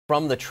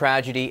From the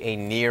tragedy, a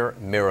near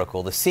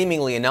miracle. The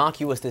seemingly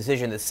innocuous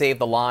decision that saved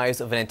the lives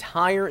of an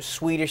entire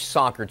Swedish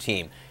soccer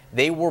team.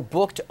 They were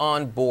booked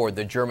on board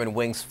the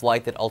Germanwings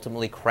flight that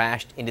ultimately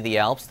crashed into the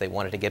Alps. They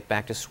wanted to get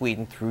back to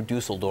Sweden through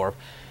Dusseldorf.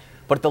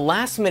 But at the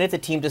last minute, the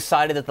team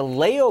decided that the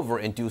layover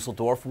in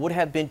Dusseldorf would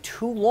have been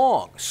too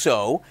long.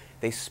 So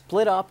they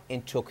split up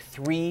and took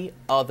 3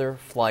 other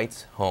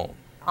flights home.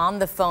 On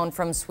the phone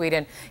from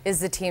Sweden is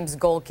the team's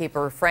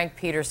goalkeeper, Frank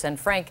Pettersson.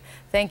 Frank,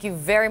 thank you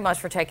very much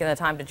for taking the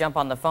time to jump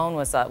on the phone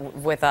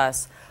with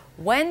us.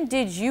 When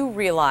did you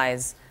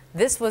realize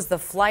this was the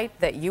flight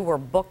that you were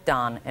booked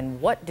on,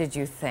 and what did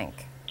you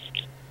think?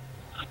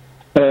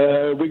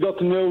 We got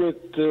to know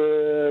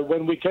it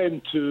when we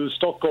came to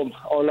Stockholm,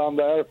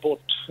 Arlanda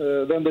Airport.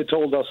 Then they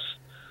told us,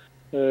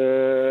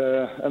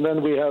 and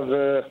then we have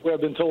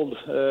been told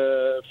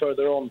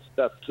further on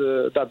that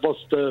that was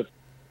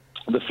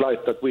the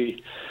flight that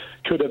we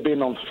could have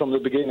been on from the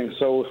beginning.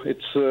 So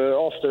it's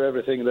after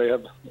everything they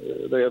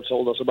have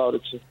told us about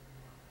it.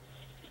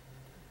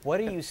 What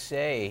do you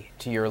say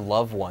to your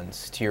loved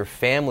ones, to your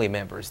family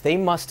members? They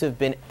must have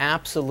been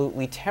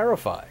absolutely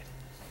terrified.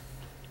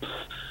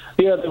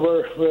 Yeah, they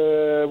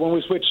were. When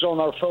we switched on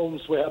our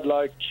phones, we had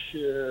like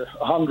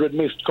 100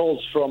 missed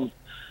calls from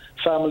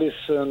families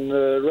and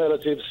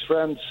relatives,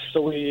 friends.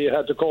 So we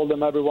had to call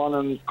them, everyone,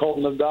 and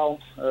calm them down.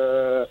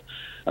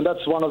 And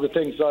that's one of the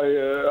things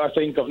I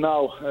think of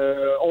now.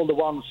 All the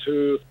ones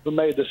who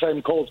made the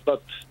same calls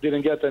but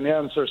didn't get any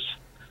answers.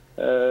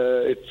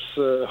 It's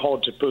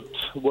hard to put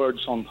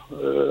words on.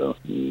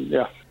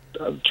 Yeah,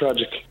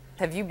 tragic.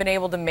 Have you been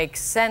able to make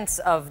sense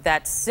of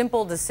that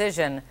simple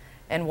decision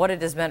and what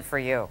it has meant for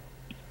you?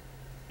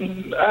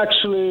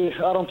 Actually,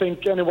 I don't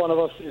think any one of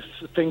us is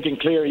thinking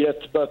clear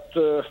yet. But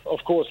of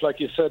course, like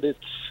you said,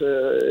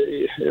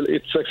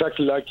 it's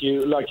exactly like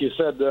you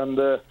said,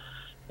 and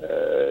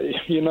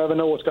you never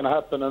know what's going to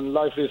happen, and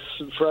life is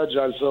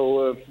fragile.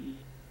 So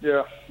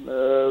yeah,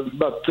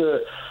 but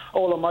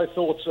all of my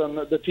thoughts and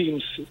the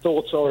team's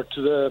thoughts are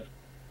to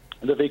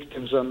the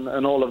victims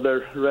and all of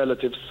their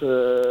relatives.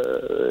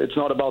 It's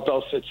not about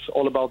us; it's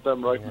all about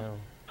them right now.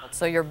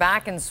 So you're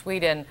back in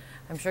Sweden.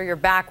 I'm sure you're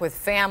back with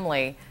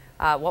family.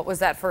 What was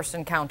that first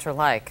encounter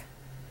like?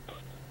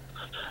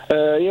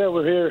 Yeah,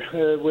 we're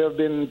here. We have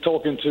been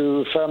talking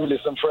to families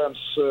and friends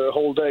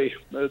whole day.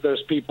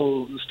 There's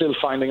people still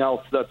finding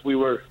out that we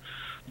were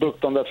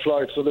booked on that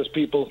flight, so there's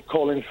people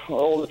calling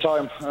all the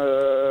time.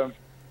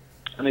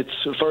 And it's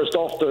first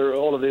after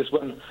all of this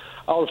when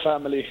our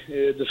family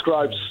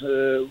describes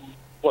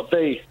what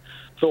they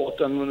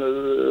thought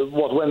and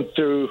what went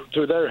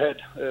through their head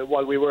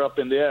while we were up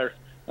in the air,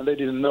 and they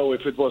didn't know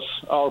if it was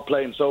our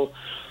plane. So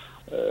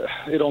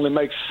it only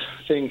makes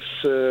things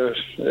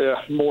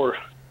more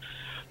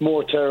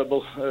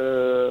terrible.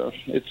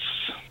 It's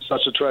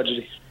such a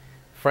tragedy.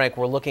 Frank,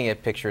 we're looking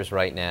at pictures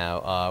right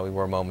now. We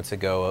were moments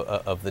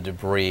ago of the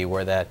debris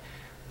where that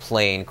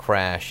plane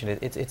crashed, and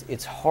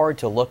it's hard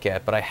to look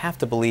at, but I have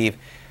to believe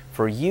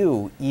for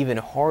you even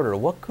harder.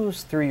 What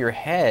goes through your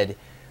head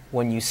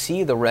when you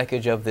see the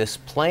wreckage of this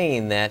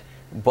plane that,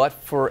 but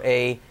for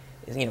a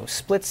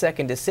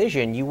split-second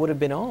decision, you would have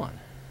been on?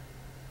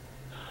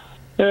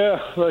 Yeah,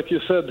 like you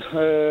said,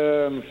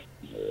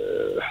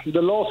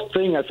 the last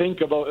thing I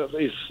think about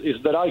is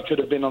that I could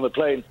have been on the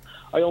plane.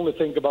 I only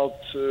think about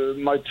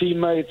my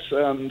teammates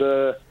and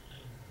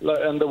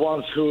the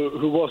ones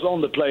who was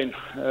on the plane.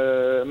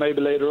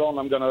 Maybe later on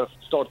I'm gonna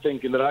start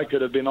thinking that I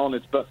could have been on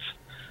it, but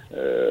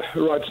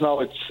right now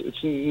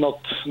it's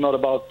not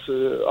about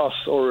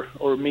us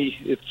or me.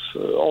 It's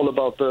all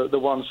about the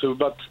ones who.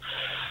 But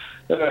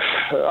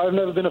I've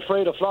never been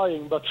afraid of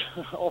flying, but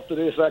after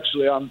this,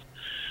 actually, I'm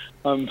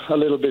a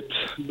little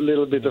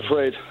bit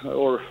afraid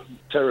or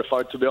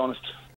terrified, to be honest.